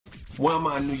Why am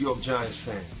I a New York Giants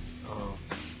fan?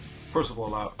 First of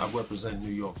all, I represent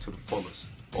New York to the fullest,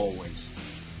 always.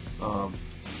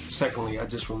 Secondly, I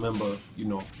just remember,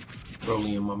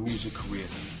 early in my music career,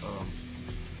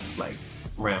 like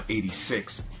around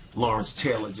 '86, Lawrence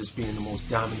Taylor just being the most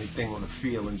dominant thing on the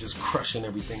field and just crushing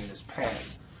everything in his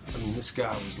path. I mean, this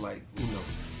guy was like,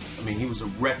 he was a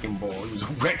wrecking ball. He was a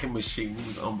wrecking machine. He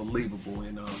was unbelievable.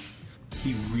 And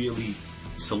he really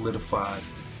solidified,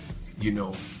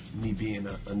 me being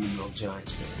a New York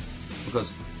Giants fan.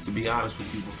 Because, to be honest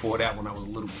with you, before that, when I was a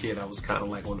little kid, I was kind of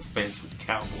like on the fence with the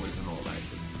Cowboys and all that.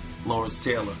 But Lawrence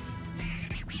Taylor,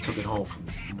 he took it home from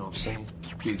me. You know what I'm saying?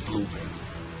 Big Blue, man.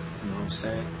 You know what I'm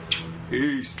saying?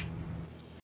 Peace.